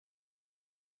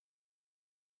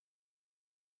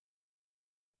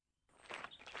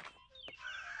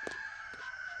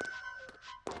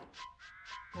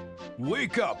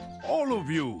Wake up, all of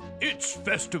you! It's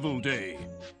Festival Day!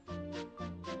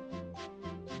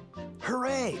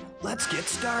 Hooray! Let's get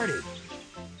started.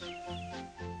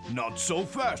 Not so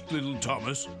fast, little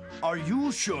Thomas. Are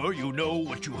you sure you know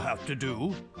what you have to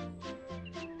do?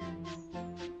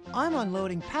 I'm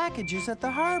unloading packages at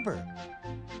the harbor.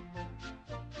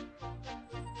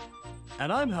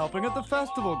 And I'm helping at the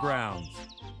festival grounds.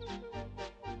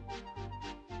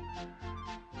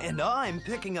 And I'm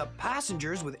picking up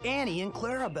passengers with Annie and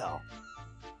Clarabelle.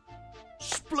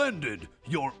 Splendid!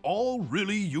 You're all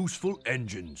really useful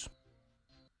engines.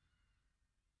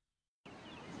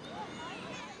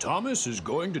 Thomas is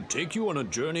going to take you on a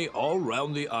journey all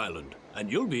round the island,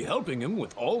 and you'll be helping him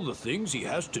with all the things he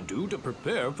has to do to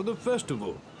prepare for the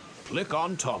festival. Click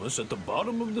on Thomas at the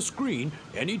bottom of the screen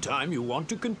anytime you want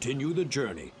to continue the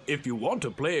journey. If you want to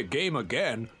play a game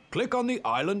again, click on the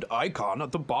island icon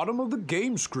at the bottom of the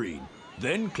game screen.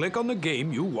 Then click on the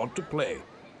game you want to play.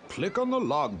 Click on the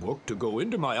logbook to go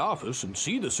into my office and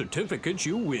see the certificates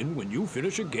you win when you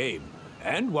finish a game.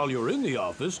 And while you're in the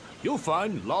office, you'll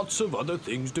find lots of other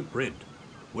things to print.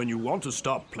 When you want to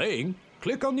stop playing,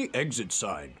 click on the exit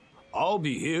sign. I'll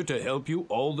be here to help you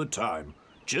all the time.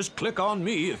 Just click on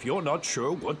me if you're not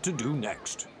sure what to do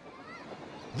next.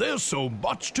 There's so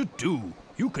much to do.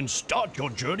 You can start your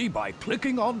journey by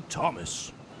clicking on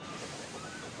Thomas.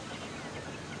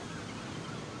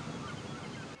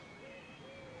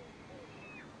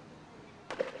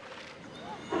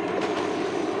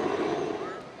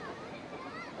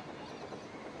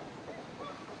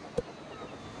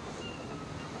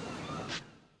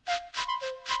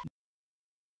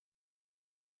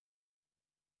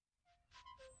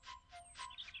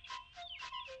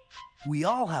 We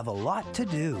all have a lot to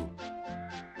do.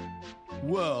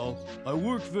 Well, I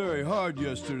worked very hard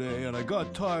yesterday and I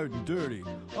got tired and dirty.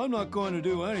 I'm not going to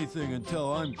do anything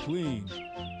until I'm clean.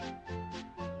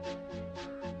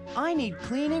 I need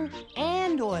cleaning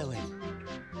and oiling.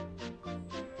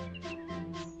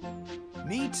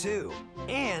 Me too.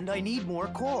 And I need more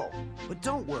coal. But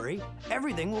don't worry,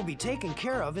 everything will be taken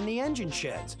care of in the engine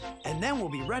sheds. And then we'll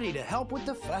be ready to help with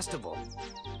the festival.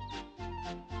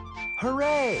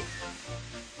 Hooray!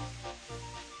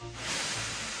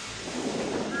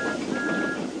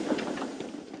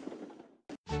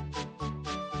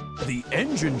 The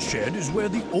engine shed is where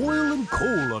the oil and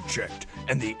coal are checked,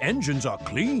 and the engines are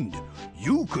cleaned.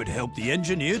 You could help the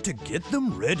engineer to get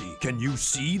them ready. Can you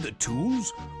see the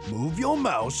tools? Move your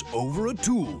mouse over a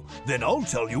tool, then I'll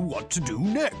tell you what to do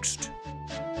next.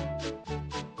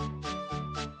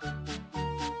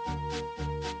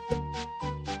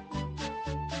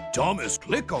 Thomas,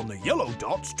 click on the yellow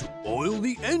dots to oil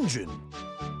the engine.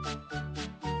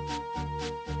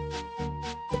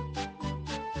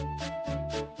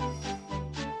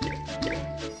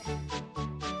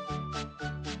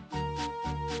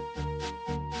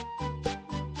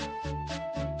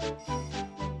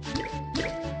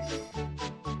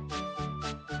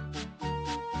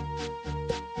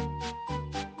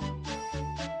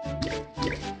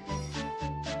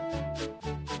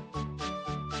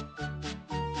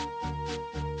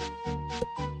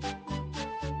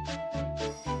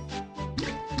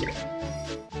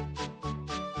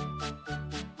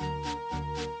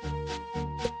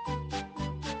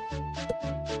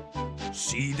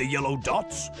 See the yellow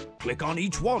dots? Click on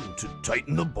each one to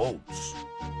tighten the bolts.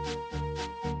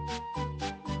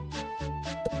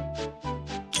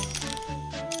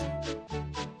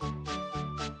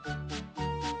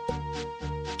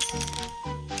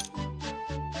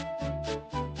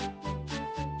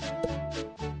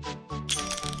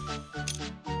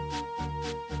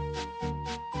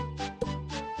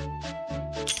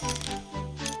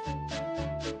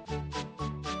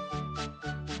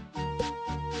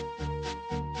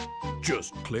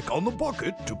 Just click on the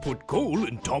bucket to put coal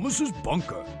in Thomas's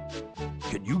bunker.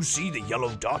 Can you see the yellow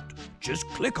dot? Just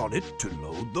click on it to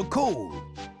load the coal.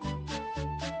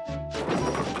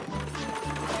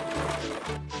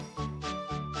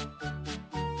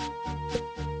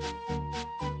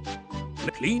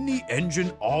 Clean the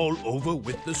engine all over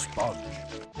with the sponge.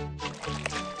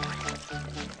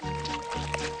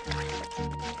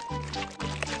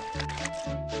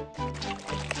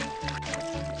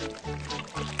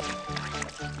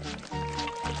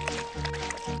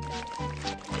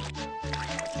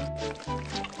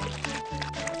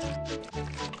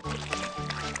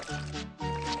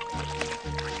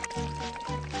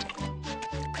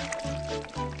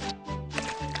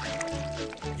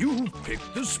 You've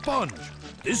picked the sponge.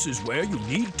 This is where you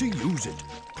need to use it.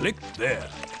 Click there.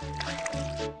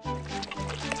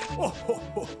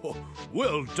 Oh,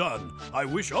 well done. I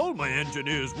wish all my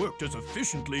engineers worked as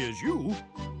efficiently as you.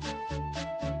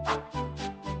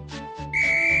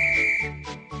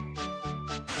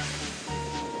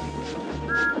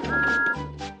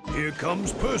 Here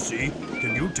comes Percy.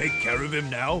 Can you take care of him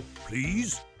now,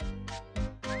 please?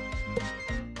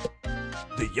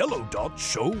 The yellow dots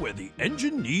show where the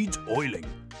engine needs oiling.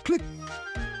 Click.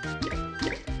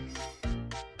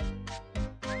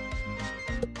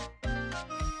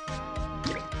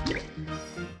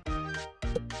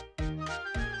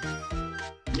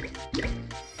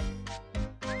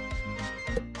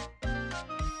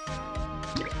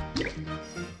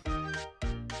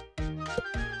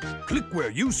 Click where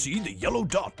you see the yellow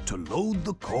dot to load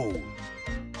the coal.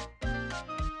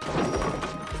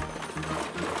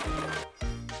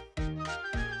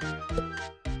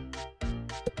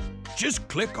 Just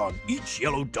click on each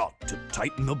yellow dot to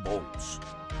tighten the bolts.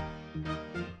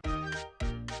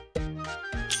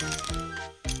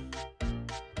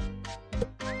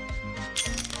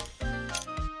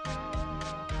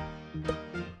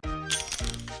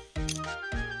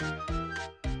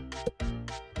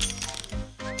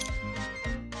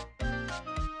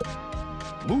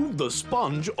 Move the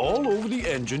sponge all over the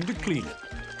engine to clean it.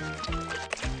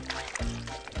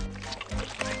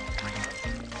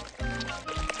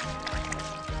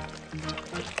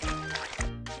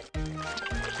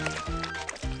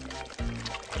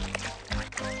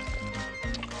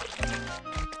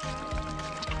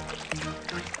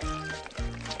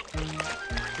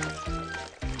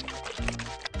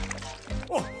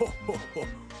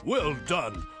 Well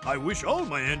done. I wish all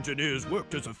my engineers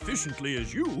worked as efficiently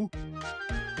as you.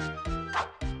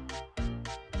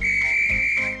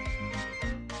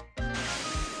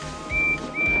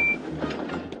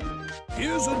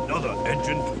 Here's another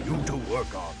engine for you to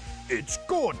work on. It's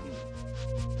Gordon.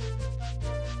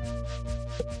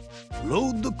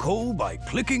 Load the coal by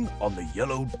clicking on the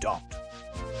yellow dot.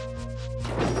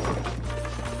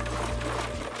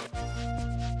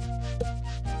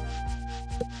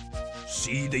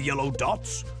 See the yellow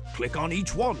dots? Click on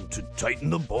each one to tighten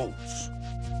the bolts.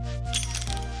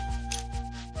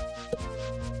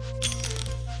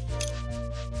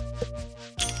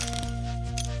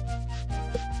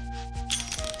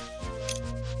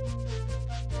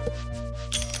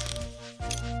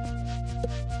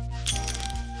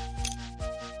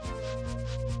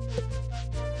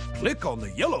 Click on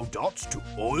the yellow dots to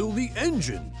oil the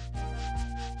engine.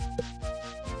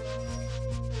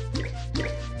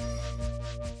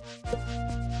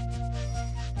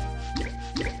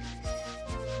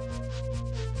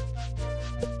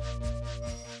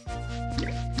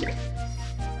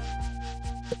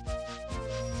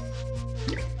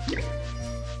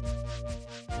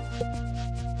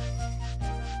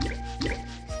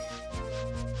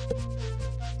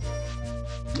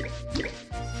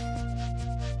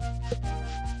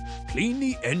 Clean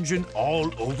the engine all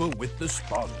over with the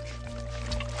sponge.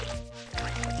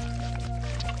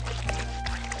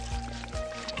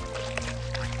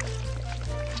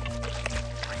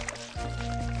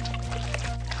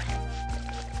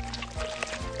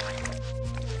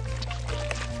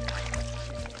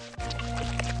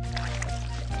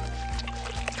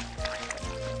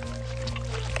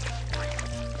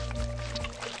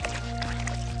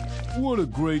 What a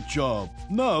great job.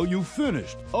 Now you've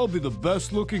finished. I'll be the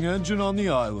best looking engine on the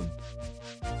island.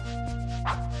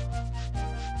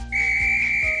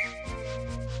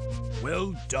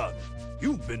 Well done.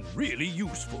 You've been really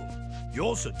useful.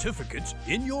 Your certificate's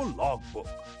in your logbook.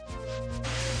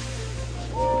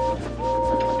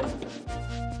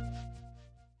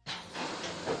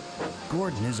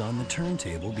 Gordon is on the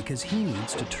turntable because he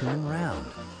needs to turn round.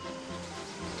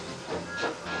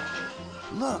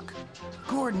 Look,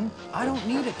 Gordon, I don't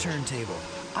need a turntable.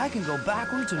 I can go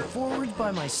backwards and forwards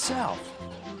by myself.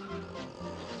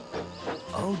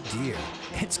 Oh dear,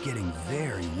 it's getting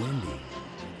very windy.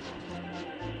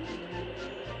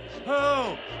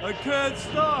 Help! I can't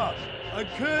stop! I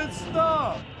can't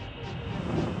stop!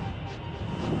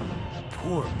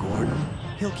 Poor Gordon.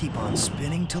 He'll keep on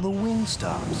spinning till the wing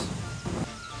stops.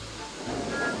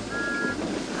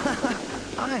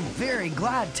 I'm very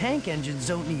glad tank engines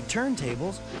don't need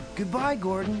turntables. Goodbye,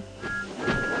 Gordon.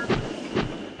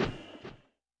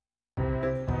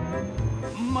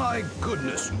 My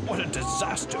goodness, what a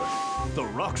disaster! The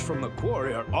rocks from the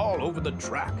quarry are all over the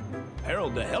track.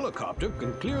 Harold the helicopter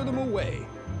can clear them away.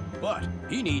 But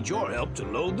he needs your help to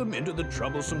load them into the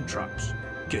troublesome trucks.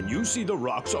 Can you see the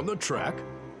rocks on the track?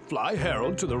 Fly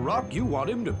Harold to the rock you want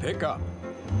him to pick up.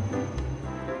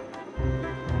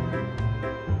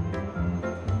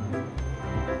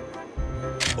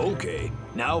 Okay,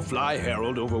 now fly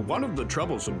Harold over one of the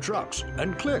troublesome trucks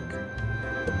and click.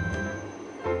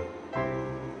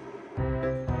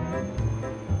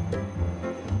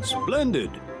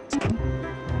 Splendid!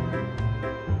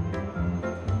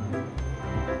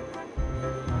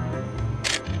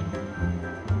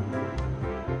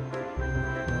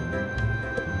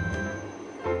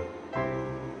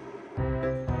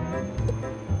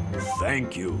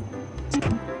 Thank you.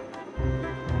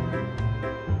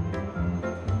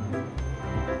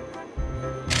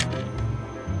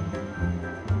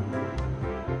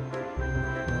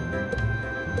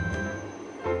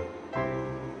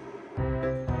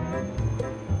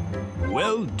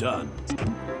 Well done.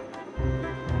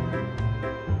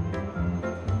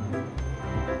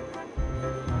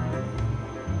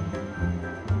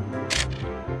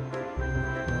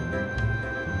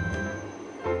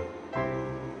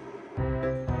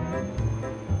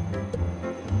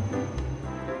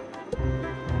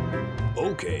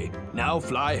 Okay, now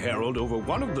fly Harold over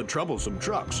one of the troublesome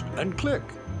trucks and click.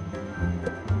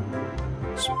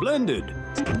 Splendid!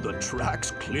 The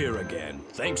track's clear again,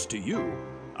 thanks to you.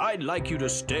 I'd like you to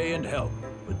stay and help,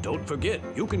 but don't forget,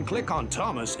 you can click on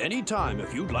Thomas anytime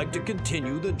if you'd like to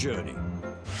continue the journey.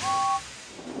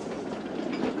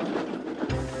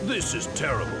 This is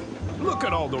terrible. Look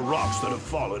at all the rocks that have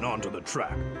fallen onto the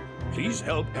track. Please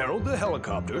help Harold the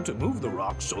helicopter to move the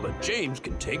rocks so that James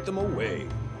can take them away.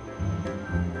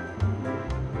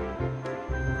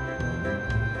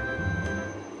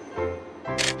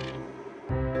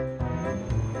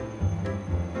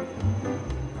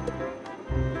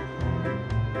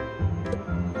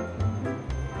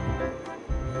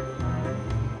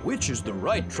 Which is the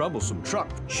right troublesome truck?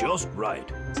 Just right.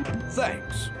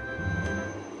 Thanks.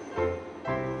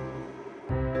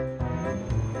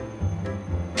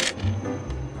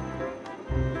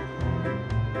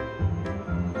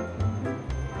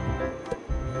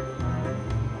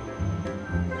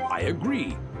 I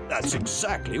agree. That's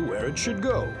exactly where it should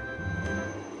go.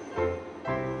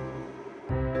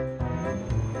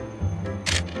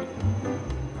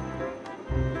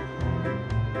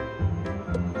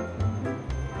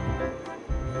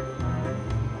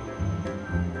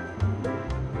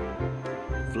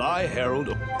 Fly,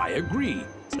 Harold. I agree.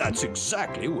 That's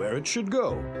exactly where it should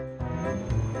go.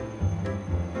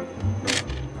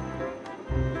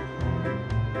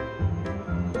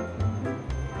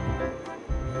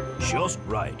 Just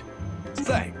right.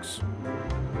 Thanks.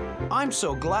 I'm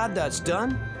so glad that's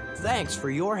done. Thanks for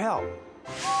your help.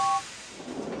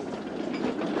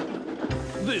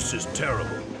 This is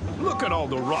terrible. Look at all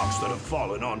the rocks that have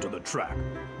fallen onto the track.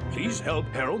 Please help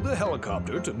Harold the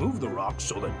helicopter to move the rocks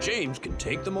so that James can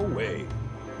take them away.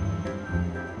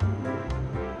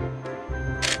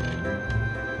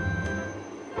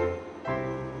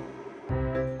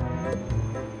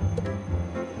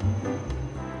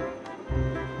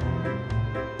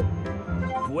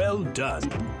 Well done.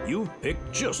 You've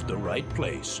picked just the right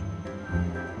place.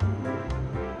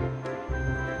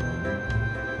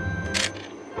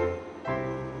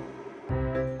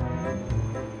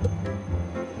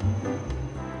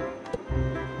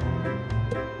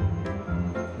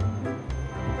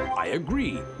 I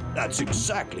agree. That's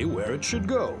exactly where it should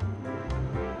go.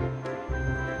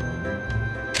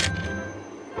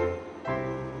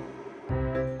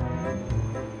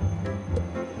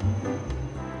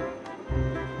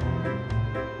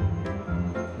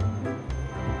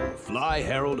 Fly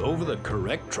Harold over the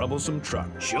correct troublesome truck.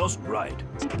 Just right.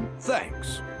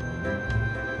 Thanks.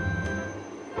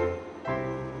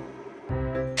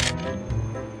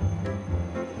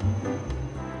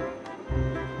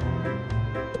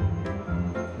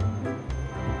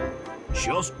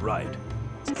 Just right.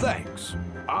 Thanks.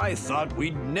 I thought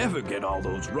we'd never get all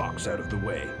those rocks out of the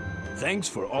way. Thanks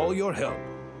for all your help.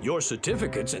 Your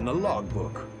certificate's in the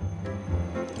logbook.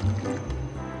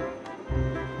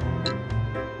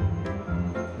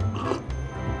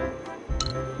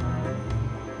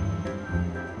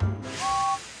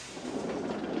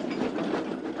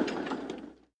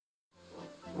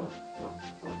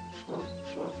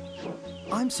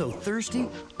 I'm so thirsty,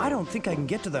 I don't think I can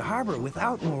get to the harbor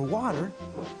without more water.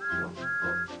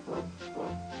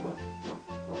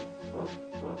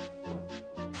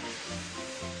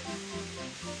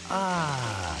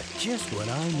 Ah, just what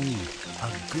I need.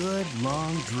 A good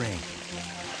long drink.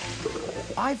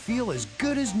 I feel as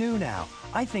good as new now.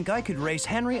 I think I could race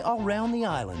Henry around the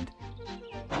island.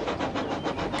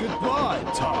 Goodbye,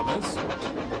 Thomas.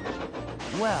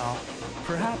 Well,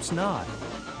 perhaps not.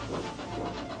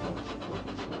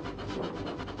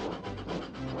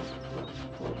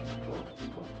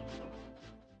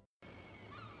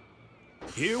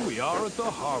 Here we are at the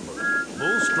harbor.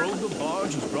 Bulstrode the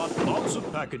barge has brought lots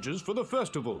of packages for the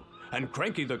festival, and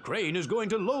Cranky the crane is going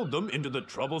to load them into the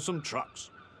troublesome trucks.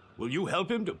 Will you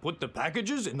help him to put the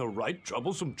packages in the right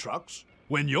troublesome trucks?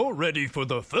 When you're ready for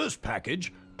the first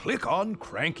package, click on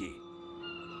Cranky.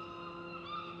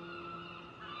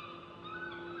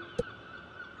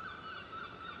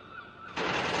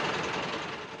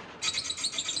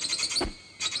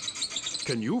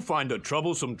 Can you find a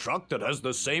troublesome truck that has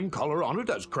the same color on it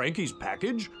as Cranky's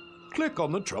package? Click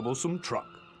on the troublesome truck.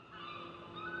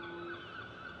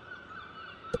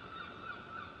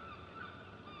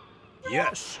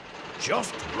 Yes,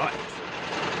 just right.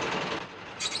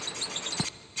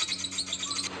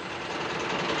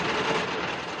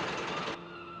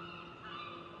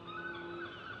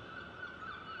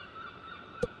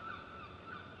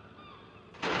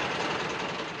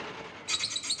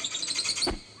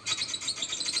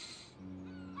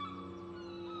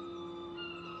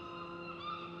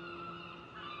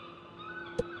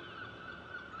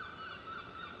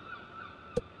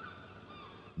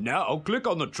 Now click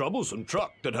on the troublesome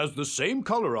truck that has the same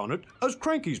color on it as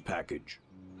Cranky's package.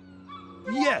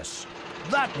 Yes,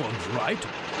 that one's right.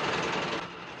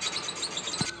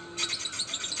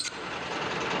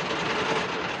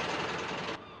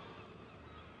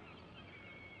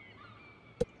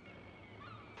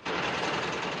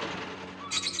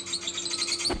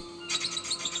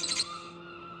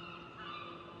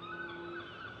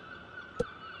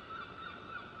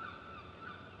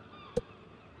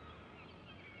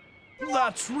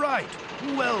 That's right.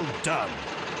 Well done.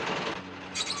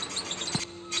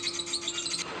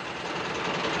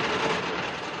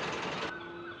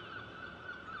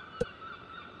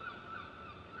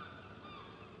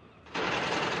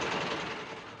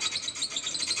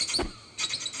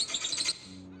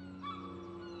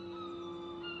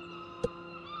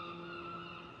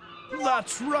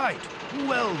 That's right.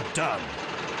 Well done.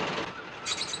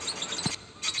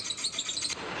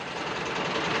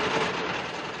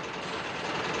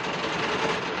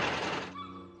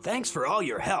 Thanks for all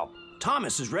your help.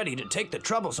 Thomas is ready to take the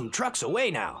troublesome trucks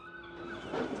away now.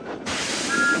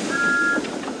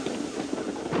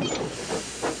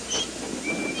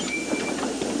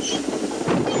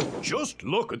 Just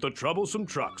look at the troublesome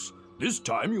trucks. This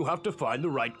time you have to find the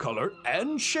right color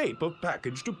and shape of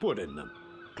package to put in them.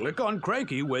 Click on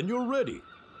Cranky when you're ready.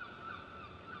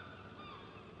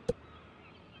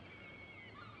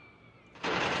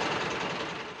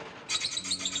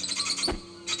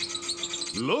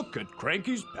 Look at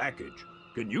Cranky's package.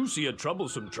 Can you see a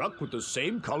troublesome truck with the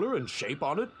same color and shape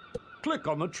on it? Click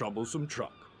on the troublesome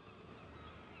truck.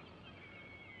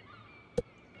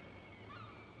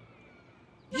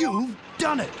 You've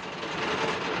done it!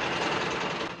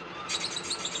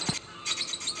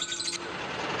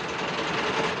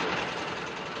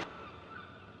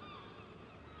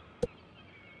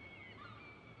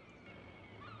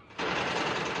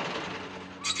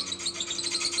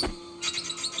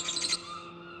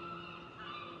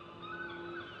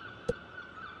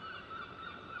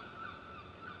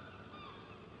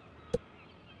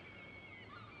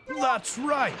 That's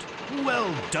right.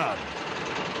 Well done.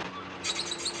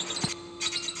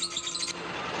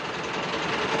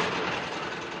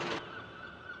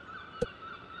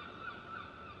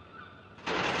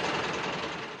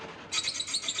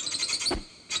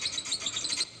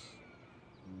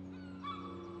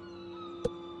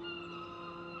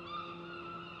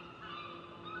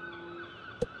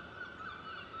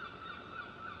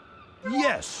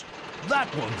 Yes,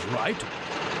 that one's right.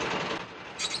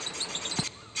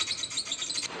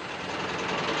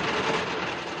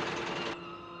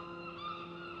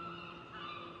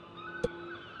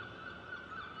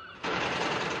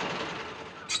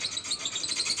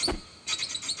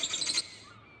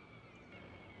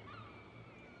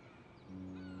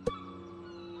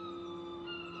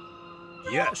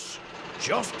 Yes,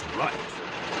 just right.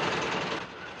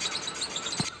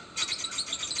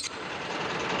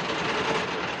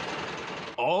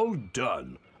 All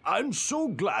done. I'm so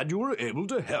glad you were able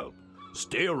to help.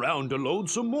 Stay around to load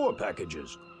some more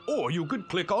packages. Or you could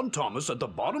click on Thomas at the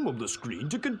bottom of the screen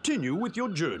to continue with your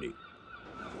journey.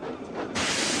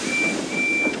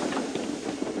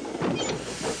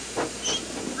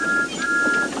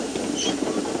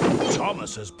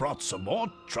 Thomas has brought some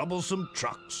more troublesome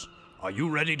trucks. Are you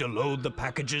ready to load the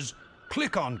packages?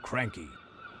 Click on Cranky.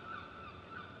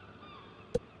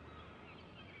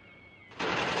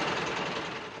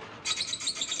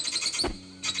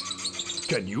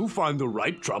 Can you find the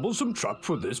right troublesome truck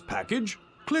for this package?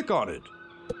 Click on it.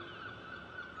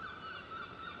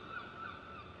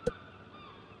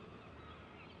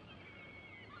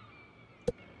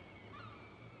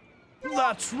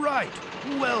 That's right.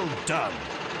 Well done.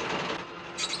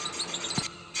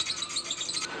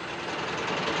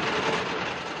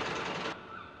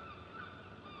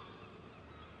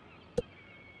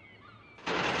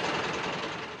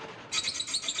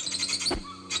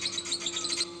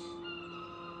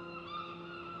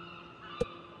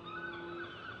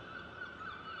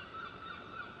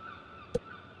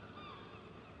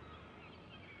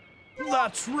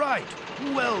 That's right.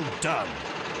 Well done.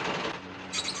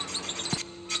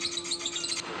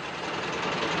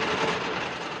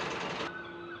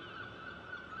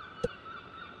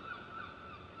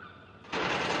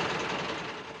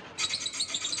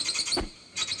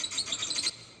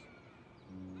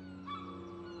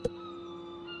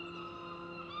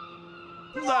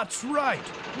 That's right.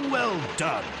 Well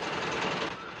done.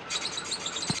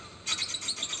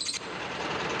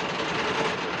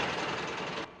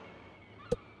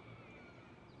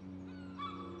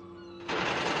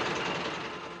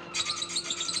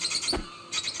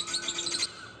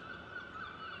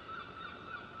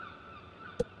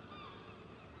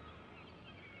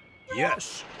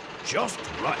 Yes, just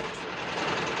right.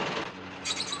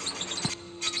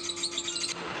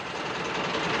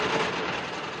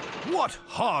 What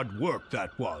hard work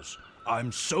that was.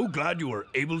 I'm so glad you were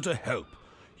able to help.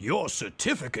 Your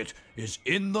certificate is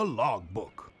in the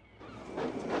logbook.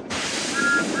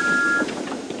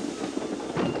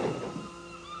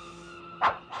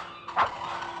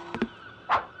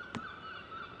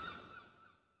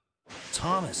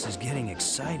 Thomas is getting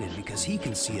excited because he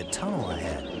can see a tunnel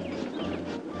ahead.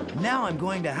 Now I'm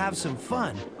going to have some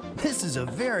fun. This is a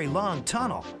very long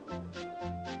tunnel.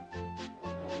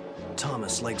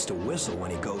 Thomas likes to whistle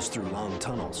when he goes through long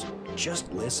tunnels.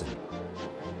 Just listen.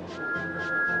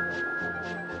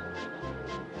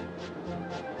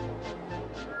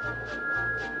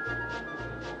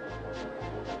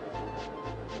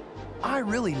 I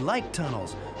really like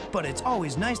tunnels, but it's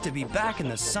always nice to be back in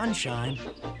the sunshine.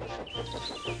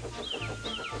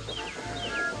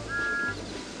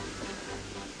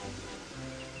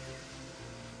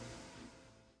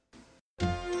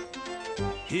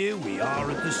 Here we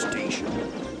are at the station.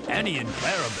 Annie and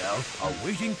Clarabelle are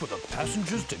waiting for the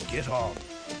passengers to get on.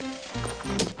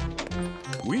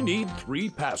 We need 3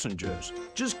 passengers.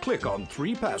 Just click on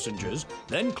 3 passengers,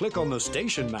 then click on the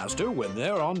station master when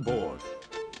they're on board.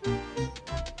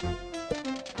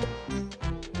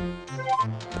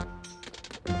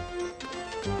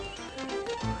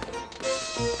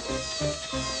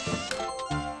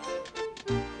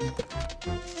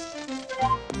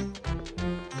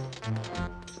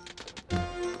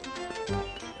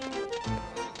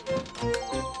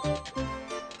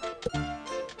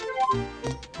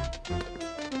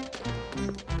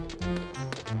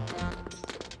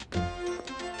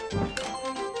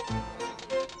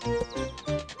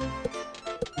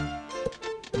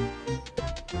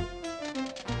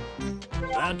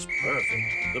 That's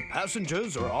perfect. The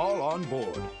passengers are all on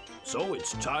board, so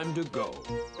it's time to go.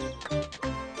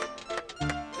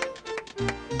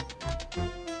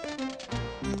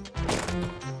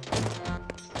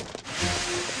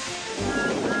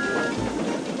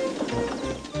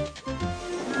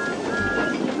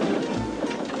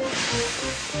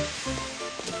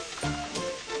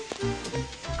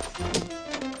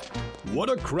 What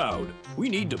a crowd! We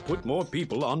need to put more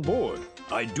people on board.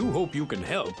 I do hope you can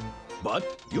help.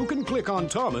 But you can click on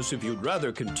Thomas if you'd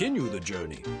rather continue the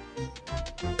journey.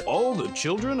 All the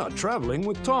children are traveling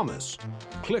with Thomas.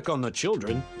 Click on the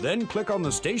children, then click on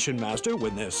the station master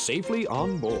when they're safely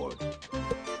on board.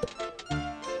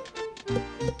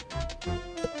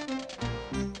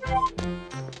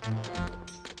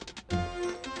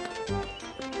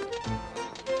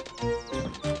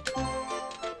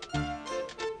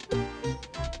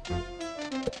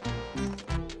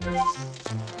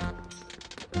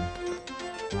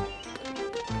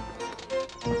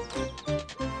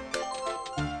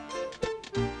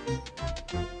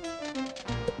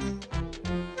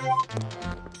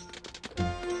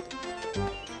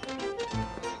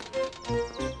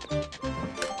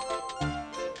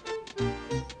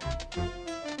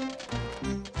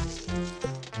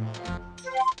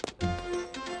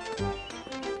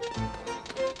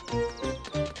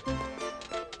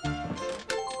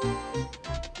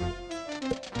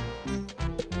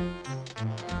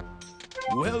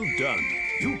 Well done.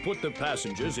 You put the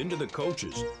passengers into the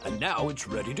coaches, and now it's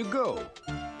ready to go.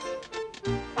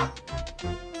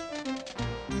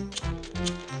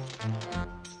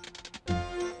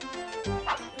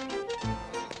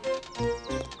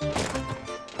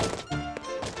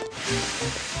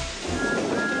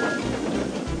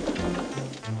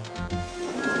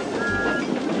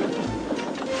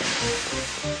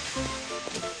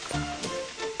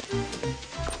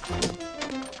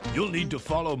 You'll need to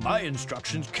follow my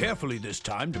instructions carefully this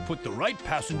time to put the right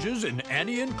passengers in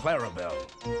Annie and Clarabelle.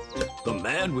 The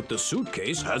man with the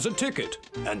suitcase has a ticket,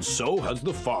 and so has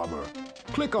the farmer.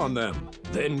 Click on them,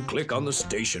 then click on the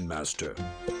station master.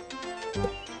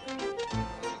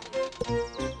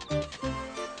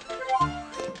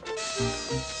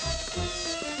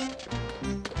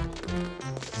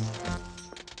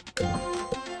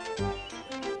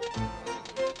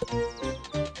 I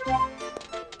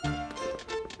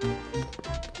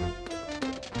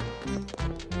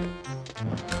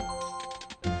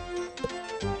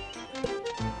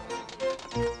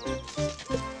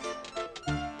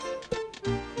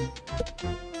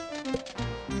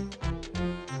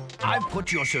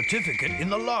put your certificate in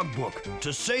the logbook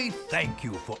to say thank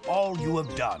you for all you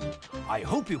have done. I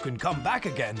hope you can come back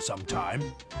again sometime.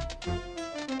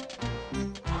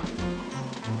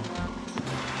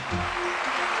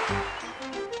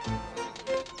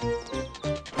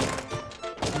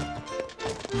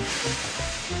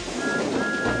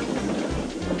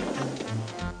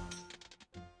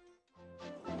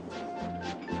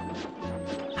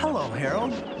 Hello,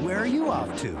 Harold. Where are you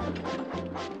off to?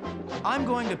 I'm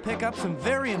going to pick up some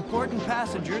very important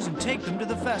passengers and take them to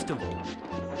the festival.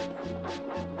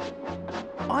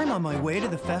 I'm on my way to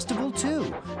the festival,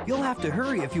 too. You'll have to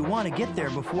hurry if you want to get there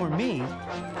before me.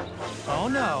 Oh,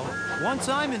 no. Once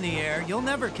I'm in the air, you'll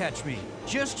never catch me.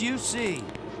 Just you see.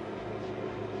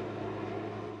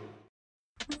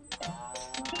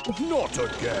 Not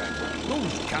again.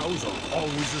 Those cows are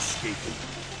always escaping.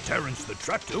 Terrence the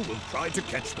tractor will try to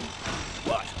catch them.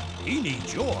 But he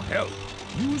needs your help.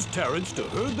 Use Terrence to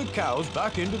herd the cows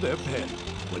back into their pen.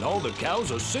 When all the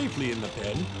cows are safely in the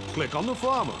pen, click on the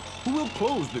farmer, who will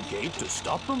close the gate to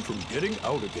stop them from getting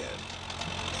out again.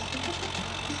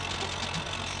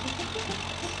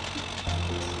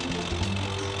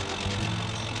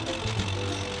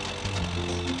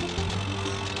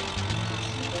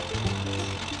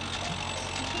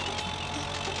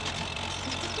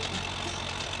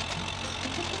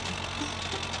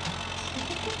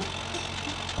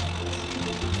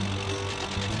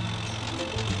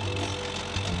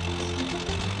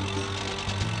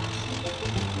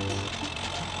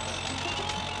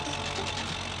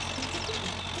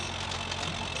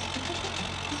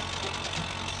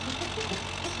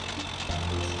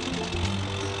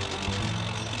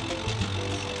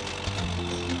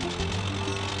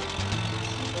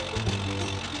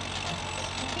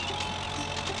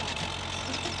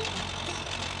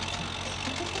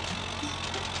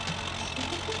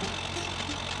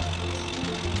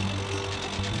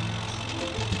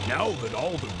 Now that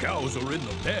all the cows are in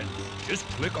the pen, just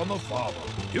click on the farmer.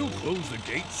 He'll close the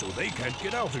gate so they can't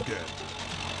get out again.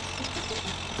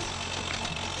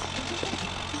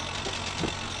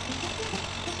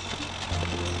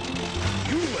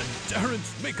 You and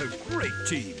Terrence make a great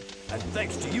team. And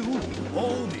thanks to you,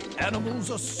 all the animals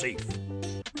are safe.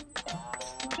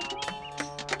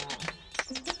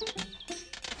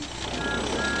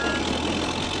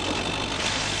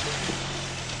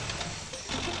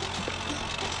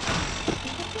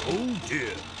 Oh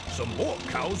dear, some more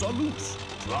cows are loose.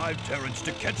 Drive Terrence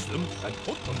to catch them and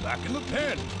put them back in the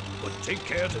pen. But take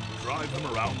care to drive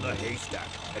him around the haystack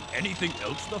and anything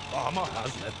else the farmer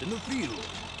has left in the field.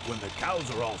 When the cows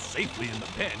are all safely in the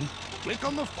pen, click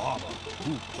on the farmer,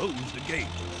 who'll close the gate.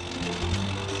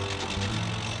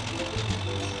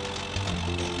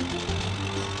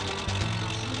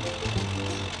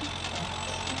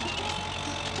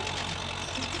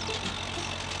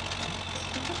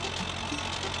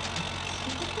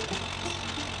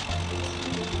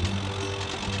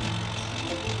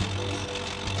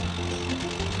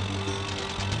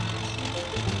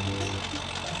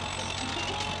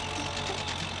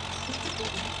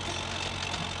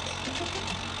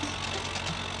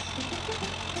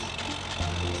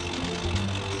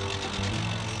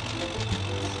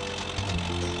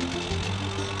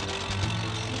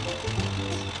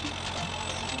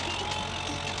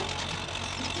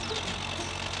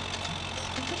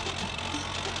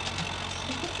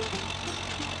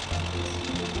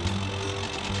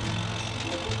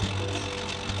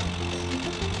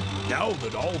 Now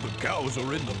that all the cows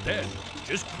are in the pen,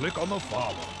 just click on the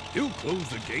farmer. He'll close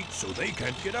the gate so they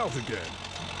can't get out again.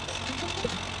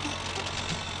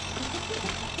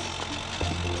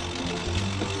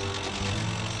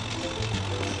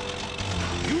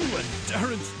 You and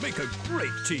Terrence make a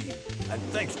great team. And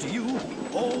thanks to you,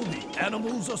 all the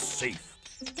animals are safe.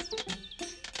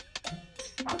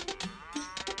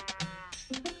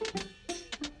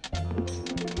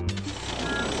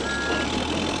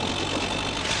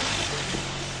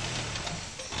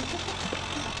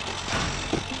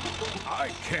 I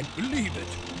can't believe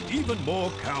it. Even more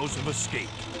cows have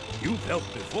escaped. You've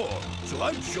helped before, so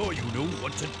I'm sure you know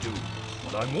what to do.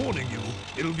 But I'm warning you,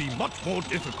 it'll be much more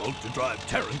difficult to drive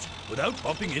Terrence without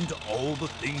bumping into all the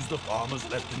things the farmer's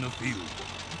left in the field.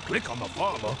 Click on the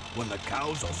farmer when the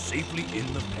cows are safely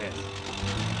in the pen.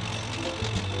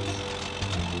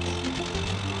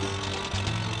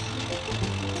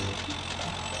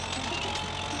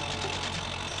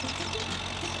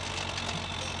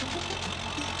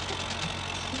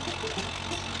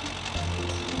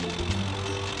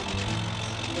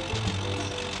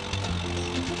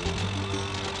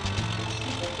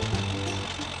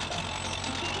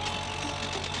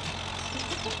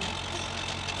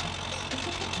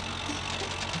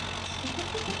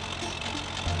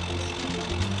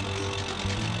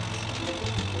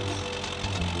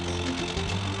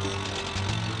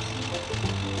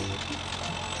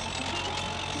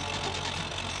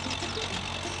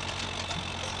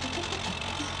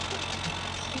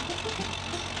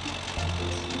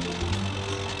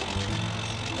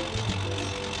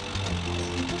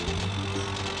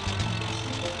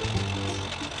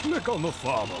 on the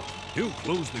farmer. He'll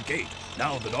close the gate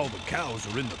now that all the cows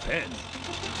are in the pen.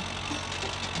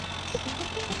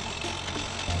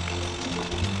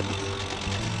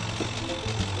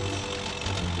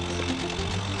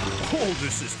 All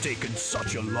this has taken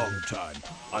such a long time.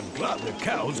 I'm glad the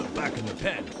cows are back in the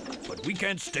pen, but we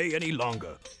can't stay any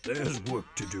longer. There's work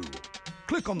to do.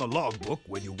 Click on the logbook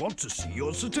when you want to see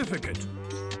your certificate.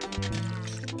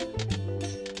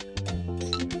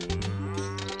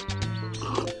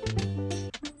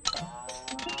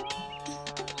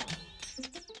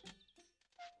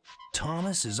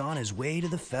 Thomas is on his way to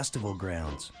the festival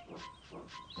grounds.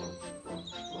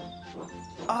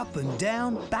 Up and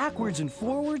down, backwards and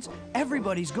forwards,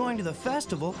 everybody's going to the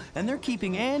festival, and they're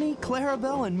keeping Annie,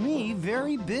 Clarabelle, and me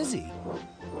very busy.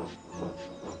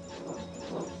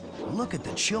 Look at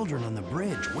the children on the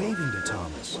bridge waving to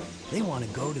Thomas. They want to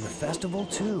go to the festival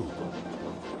too.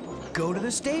 Go to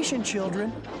the station,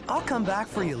 children. I'll come back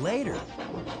for you later.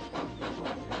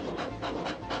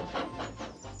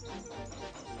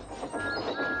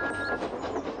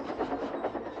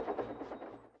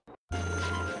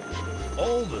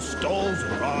 All the stalls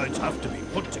and rides have to be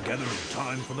put together in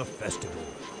time for the festival.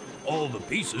 All the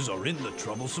pieces are in the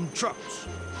troublesome trucks.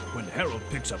 When Harold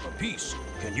picks up a piece,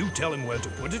 can you tell him where to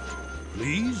put it?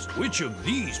 Please? Which of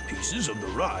these pieces of the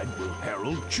ride will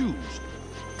Harold choose?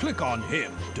 Click on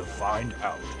him to find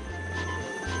out.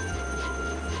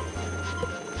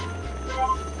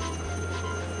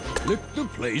 Click the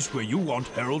place where you want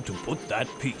Harold to put that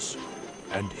piece,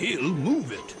 and he'll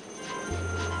move it.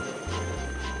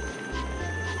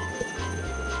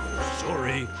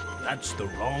 Sorry, that's the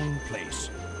wrong place.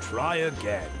 Try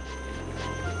again.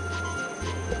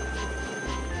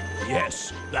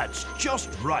 Yes, that's just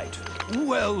right.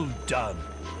 Well done.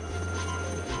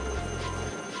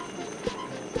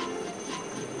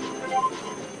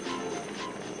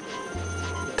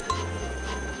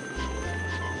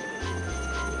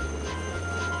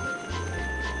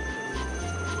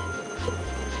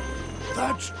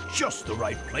 That's just the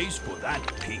right place for that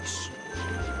piece.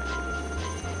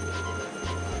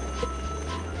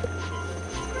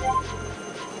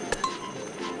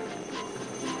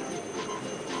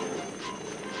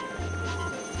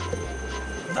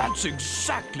 That's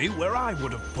exactly where I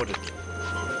would have put it.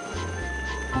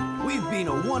 We've been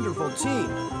a wonderful team.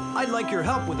 I'd like your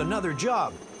help with another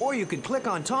job. Or you could click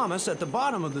on Thomas at the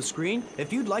bottom of the screen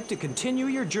if you'd like to continue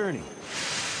your journey.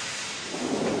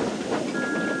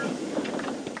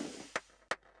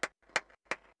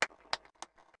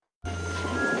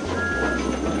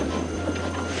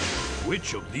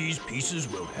 Which of these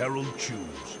pieces will Harold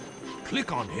choose?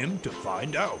 Click on him to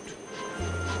find out.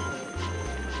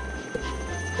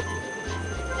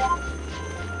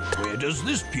 Where does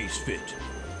this piece fit?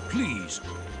 Please,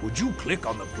 would you click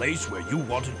on the place where you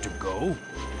want it to go?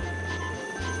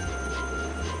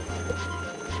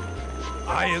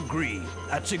 I agree.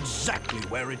 That's exactly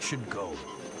where it should go.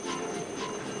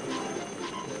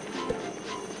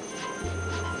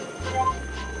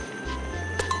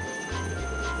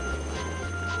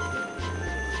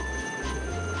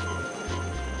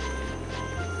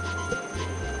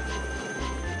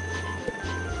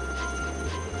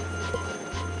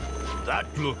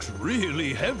 That looks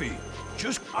really heavy.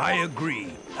 I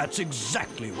agree. That's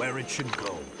exactly where it should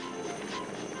go.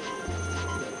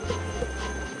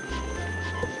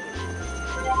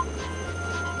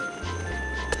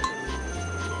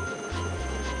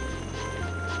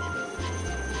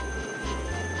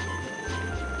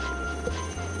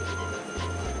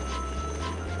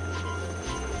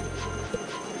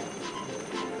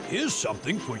 Here's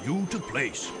something for you to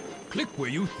place. Click where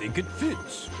you think it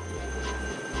fits.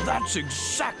 That's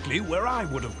exactly where I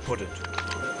would have put it.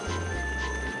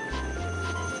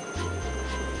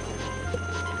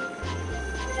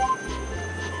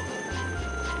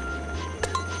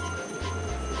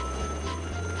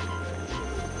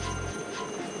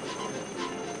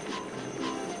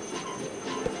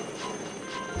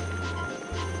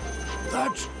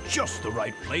 That's just the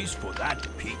right place for that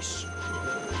piece.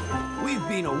 We've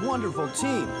been a wonderful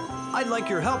team. I'd like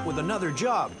your help with another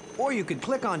job. Or you could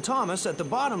click on Thomas at the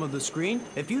bottom of the screen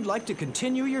if you'd like to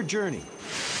continue your journey.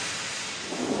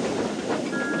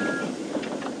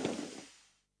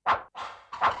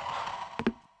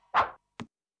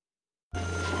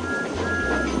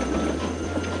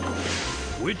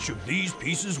 Which of these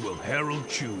pieces will Harold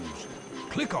choose?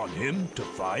 Click on him to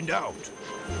find out.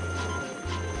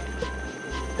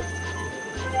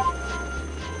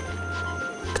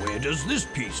 Where does this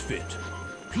piece fit?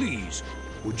 Please,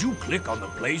 would you click on the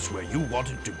place where you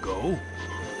want it to go?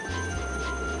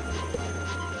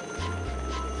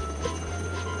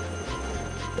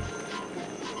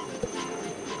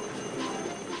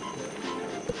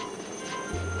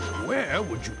 Where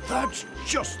would you... That's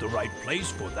just the right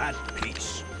place for that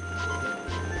piece.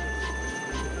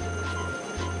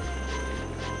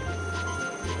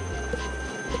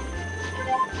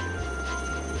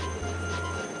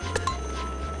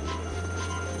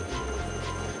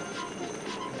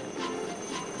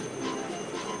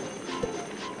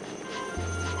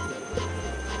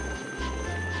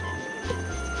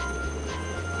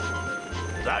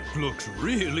 That looks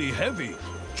really heavy.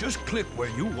 Just click where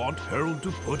you want Harold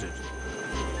to put it.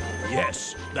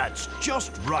 Yes, that's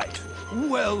just right.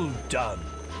 Well done.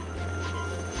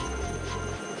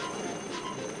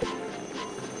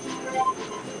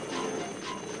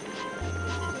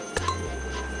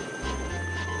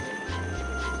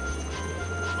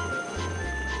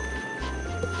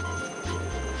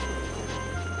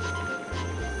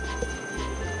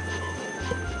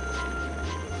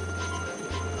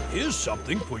 Here's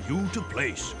something for you to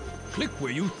place. Click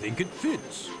where you think it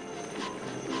fits.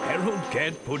 Harold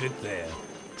can't put it there.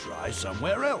 Try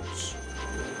somewhere else.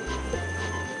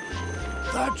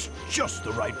 That's just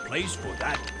the right place for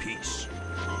that piece.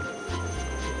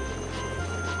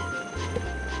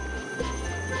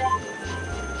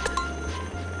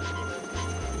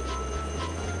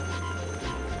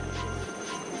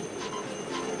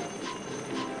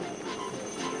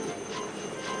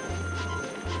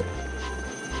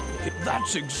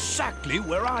 That's exactly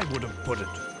where I would have put it.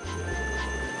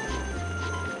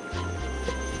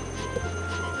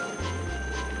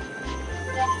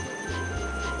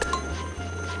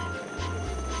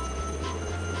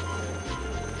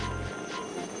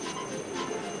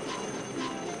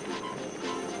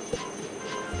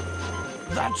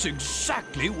 That's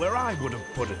exactly where I would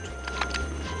have put it.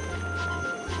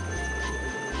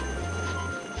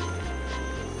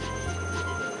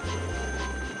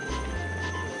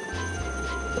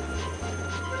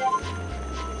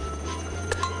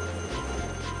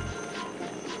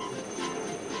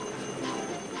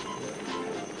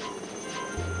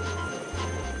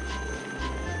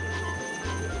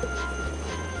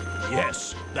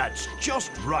 Yes, that's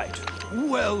just right.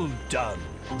 Well done.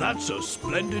 That's a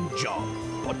splendid job.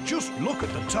 But just look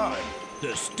at the time.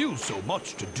 There's still so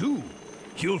much to do.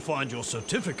 You'll find your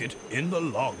certificate in the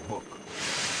logbook.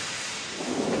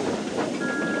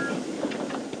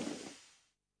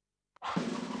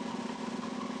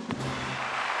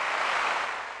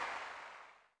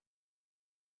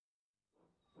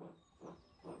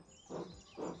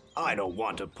 I don't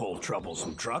want to pull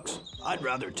troublesome trucks. I'd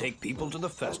rather take people to the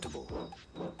festival.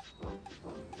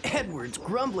 Edward's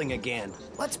grumbling again.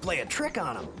 Let's play a trick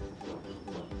on him.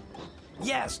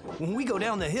 Yes, when we go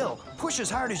down the hill, push as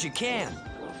hard as you can.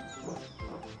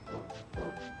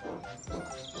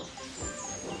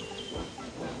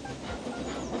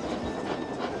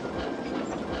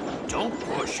 Don't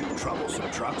push, you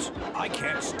troublesome trucks. I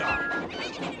can't stop.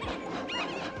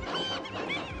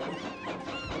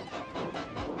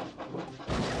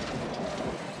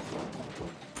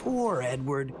 Poor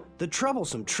Edward. The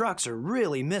troublesome trucks are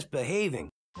really misbehaving.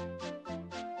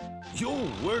 Your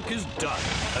work is done,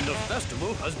 and the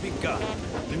festival has begun.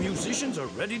 The musicians are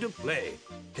ready to play.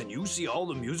 Can you see all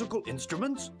the musical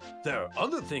instruments? There are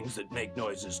other things that make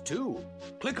noises too.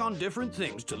 Click on different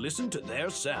things to listen to their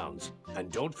sounds.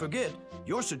 And don't forget,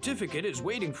 your certificate is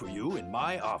waiting for you in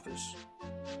my office.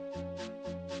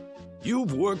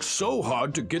 You've worked so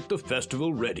hard to get the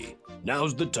festival ready.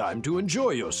 Now's the time to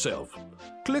enjoy yourself.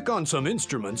 Click on some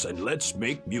instruments and let's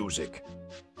make music.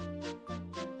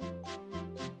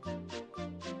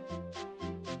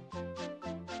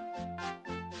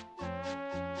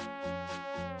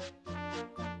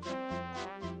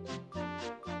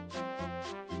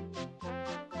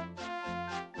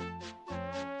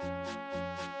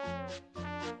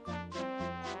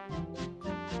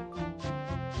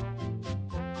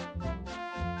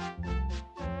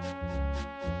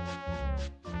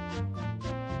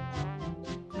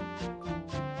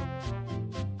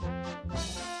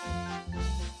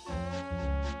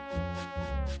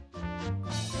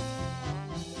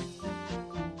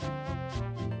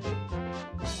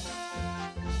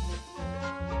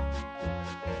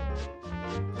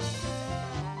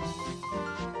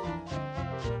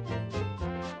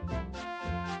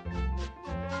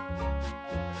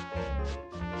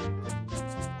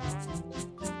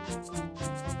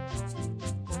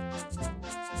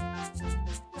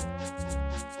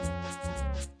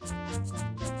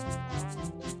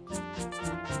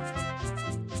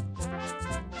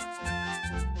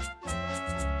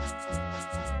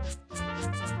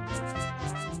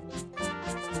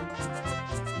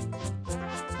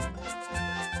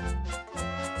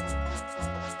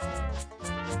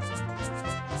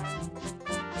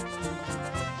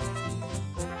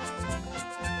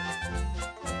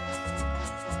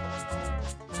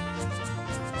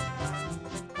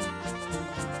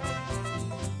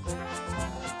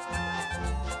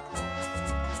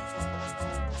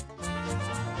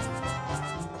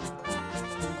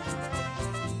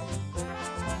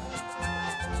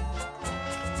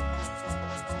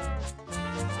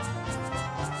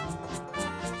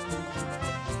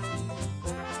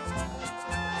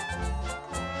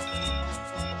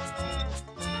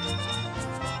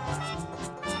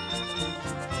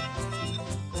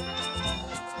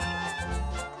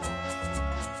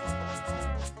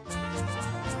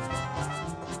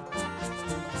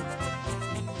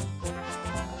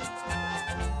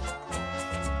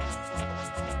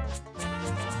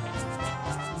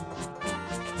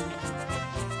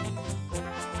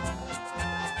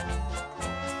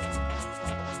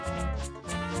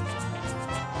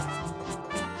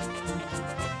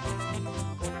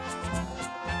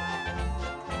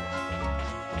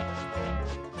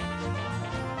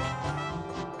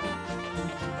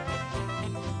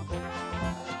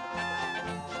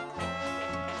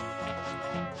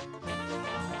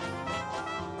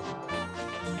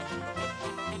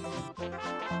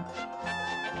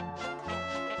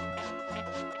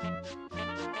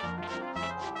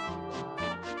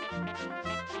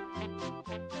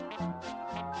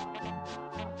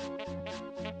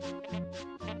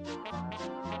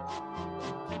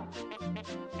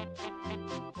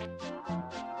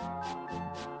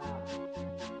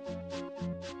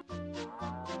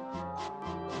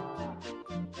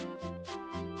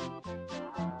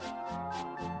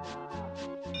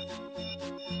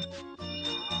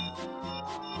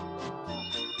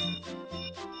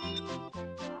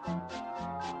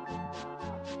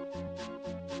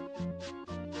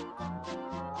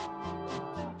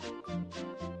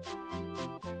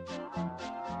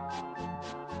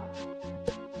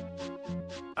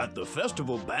 At the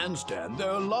festival bandstand, there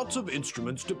are lots of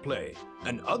instruments to play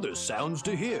and other sounds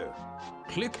to hear.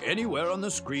 Click anywhere on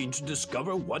the screen to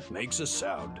discover what makes a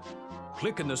sound.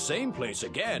 Click in the same place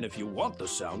again if you want the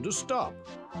sound to stop.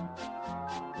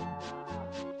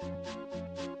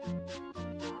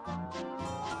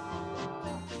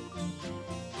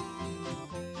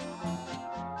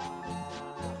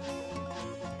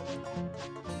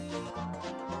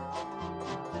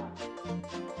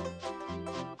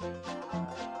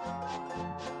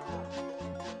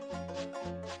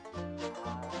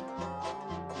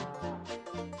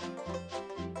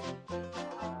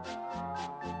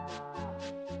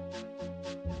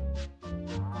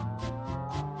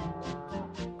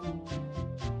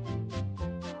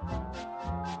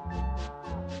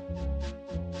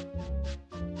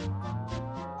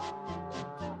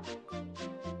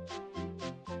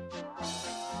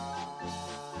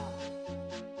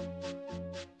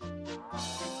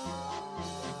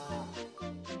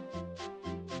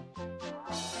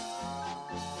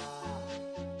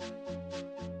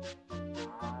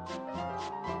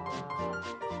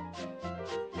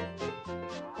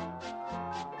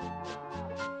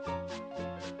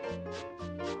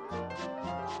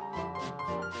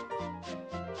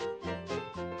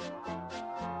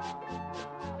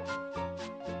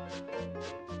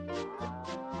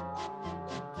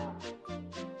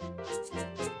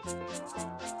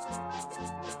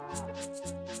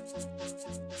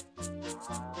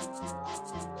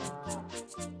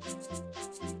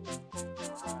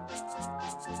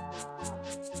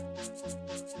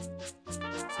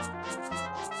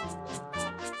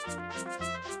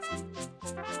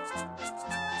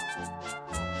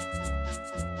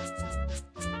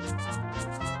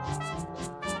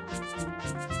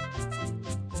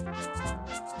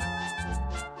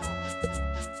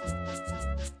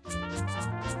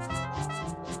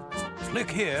 Click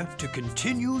here to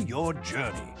continue your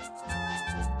journey.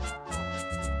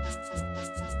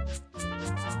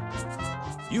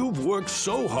 You've worked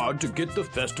so hard to get the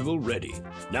festival ready.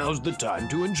 Now's the time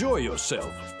to enjoy yourself.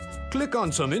 Click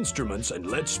on some instruments and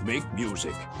let's make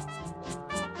music.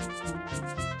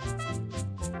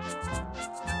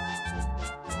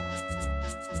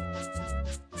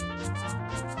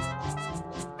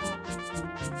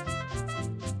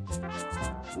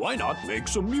 Why not make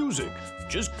some music?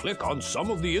 Just click on some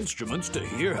of the instruments to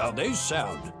hear how they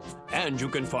sound. And you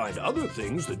can find other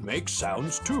things that make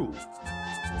sounds too.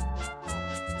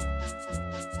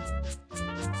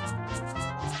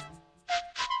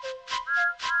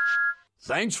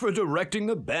 Thanks for directing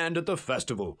the band at the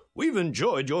festival. We've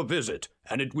enjoyed your visit,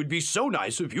 and it would be so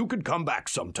nice if you could come back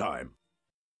sometime.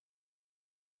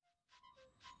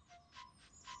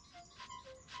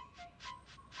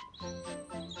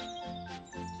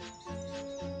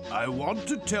 I want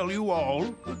to tell you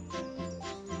all...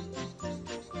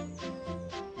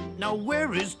 Now,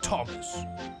 where is Thomas?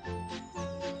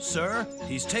 Sir,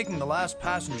 he's taking the last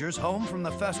passengers home from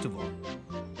the festival.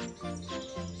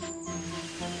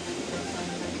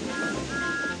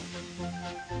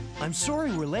 I'm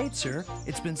sorry we're late, sir.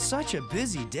 It's been such a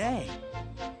busy day.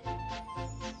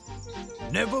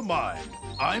 Never mind.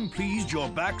 I'm pleased you're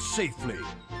back safely.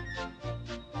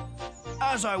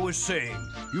 As I was saying,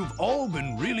 you've all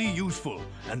been really useful,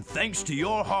 and thanks to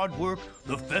your hard work,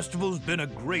 the festival's been a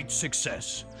great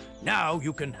success. Now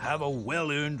you can have a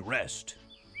well-earned rest.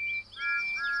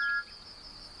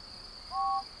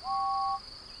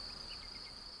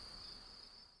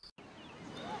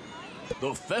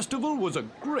 The festival was a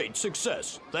great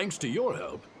success, thanks to your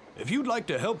help. If you'd like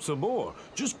to help some more,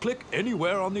 just click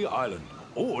anywhere on the island.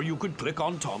 Or you could click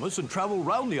on Thomas and travel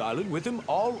around the island with him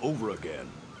all over again.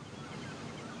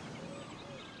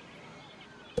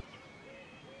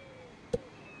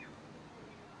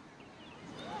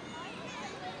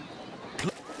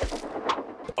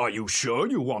 Are you sure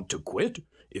you want to quit?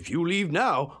 If you leave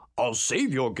now, I'll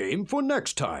save your game for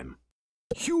next time.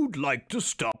 You'd like to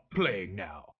stop playing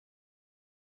now.